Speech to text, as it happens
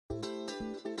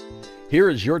Here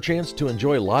is your chance to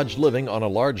enjoy lodge living on a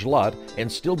large lot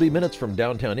and still be minutes from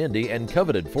downtown Indy and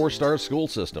coveted 4-star school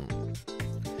system.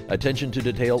 Attention to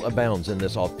detail abounds in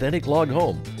this authentic log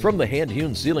home, from the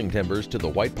hand-hewn ceiling timbers to the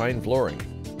white pine flooring.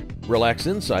 Relax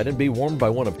inside and be warmed by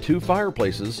one of 2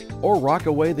 fireplaces, or rock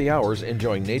away the hours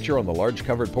enjoying nature on the large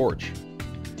covered porch.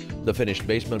 The finished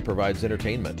basement provides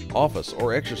entertainment, office,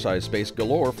 or exercise space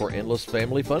galore for endless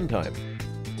family fun time.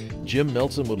 Jim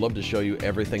Melson would love to show you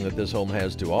everything that this home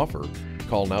has to offer.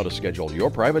 Call now to schedule your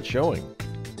private showing.